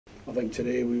I think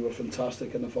today we were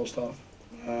fantastic in the first half.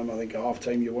 I think at half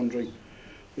time you're wondering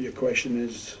what your question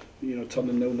is, you know,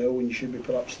 turning 0-0 when you should be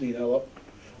perhaps 3-0 up.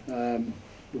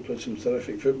 We played some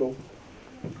terrific football.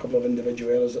 A couple of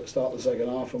individual errors at the start of the second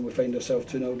half, and we find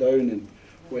ourselves 2-0 down. And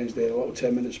Wednesday had a little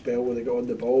 10-minute spell where they got on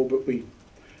the ball, but we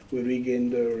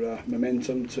regained our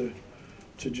momentum to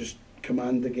just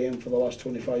command the game for the last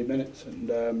 25 minutes.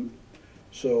 And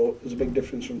so there's a big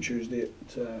difference from Tuesday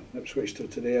at Ipswich to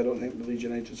today. I don't think the Leeds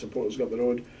United supporters got the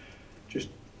road. Just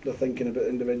they're thinking about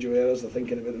individual errors, they're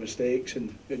thinking about the mistakes,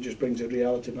 and it just brings the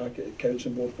reality back. It counts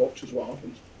in both boxes what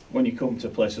happens. When you come to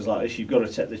places like this, you've got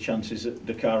to take the chances that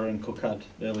Dakar and Cook had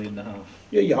early in the half.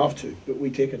 Yeah, you have to, but we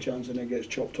take a chance and it gets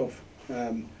chopped off.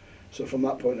 So from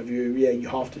that point of view, yeah, you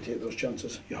have to take those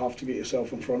chances. You have to get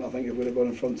yourself in front. I think if we'd have gone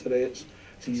in front today, it's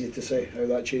easy to say how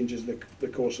that changes the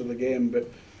course of the game, but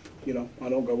you know, I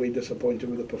don't go away disappointed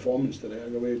with the performance today. I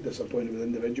go away disappointed with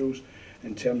individuals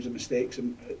in terms of mistakes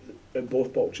in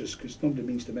both boxes, because nobody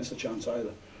means to miss a chance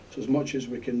either. So as much as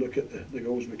we can look at the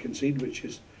goals we concede, which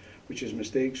is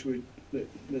mistakes,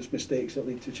 there's mistakes that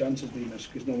lead to chances being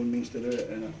missed, because no one means to do it.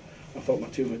 And I thought my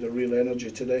team had a real energy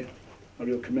today, a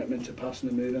real commitment to passing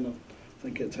and moving. I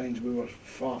think at times we were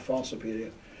far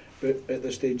superior. But at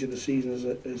this stage of the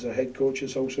season, as a head coach,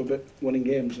 it's also about winning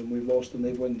games, and we've lost and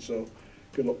they've won. So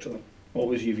good luck to them. What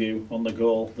was your view on the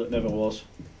goal that never was?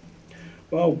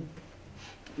 Well,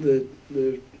 the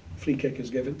free kick is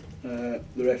given. The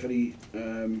referee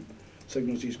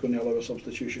signals he's going to allow a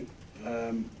substitution.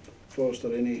 Forrester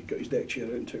Rainey got his deck chair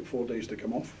out and took 4 days to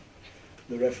come off.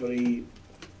 The referee,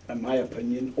 in my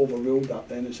opinion, overruled that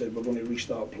then and said we're going to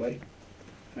restart play.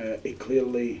 He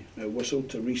clearly whistled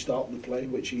to restart the play,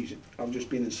 which I've just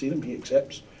been and seen him, he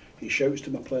accepts. He shouts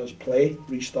to my players, play,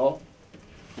 restart,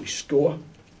 we score.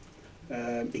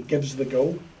 He gives the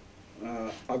goal.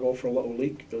 I go for a little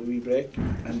leak, a wee break,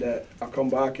 and I come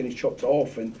back and he's chopped it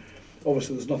off. And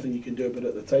obviously there's nothing you can do about it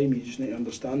at the time, you just need to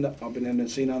understand it. I've been in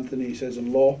and seen Anthony, he says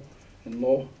in law,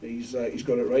 he's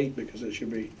got it right, because it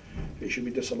should be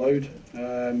disallowed.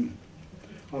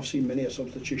 I've seen many a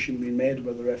substitution being made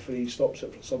where the referee stops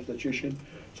it for substitution.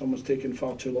 Someone's taken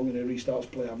far too long and he restarts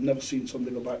play. I've never seen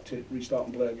somebody go back to restart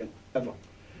and play again, ever.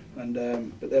 And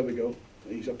but there we go.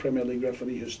 He's a Premier League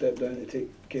referee who stepped down to take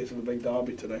case of a big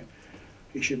derby today.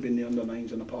 He should be in the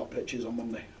under-9s and the park pitches on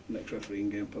Monday, next refereeing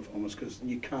game performance, because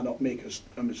you cannot make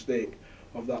a mistake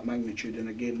of that magnitude in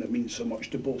a game that means so much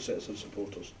to both sets of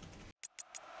supporters.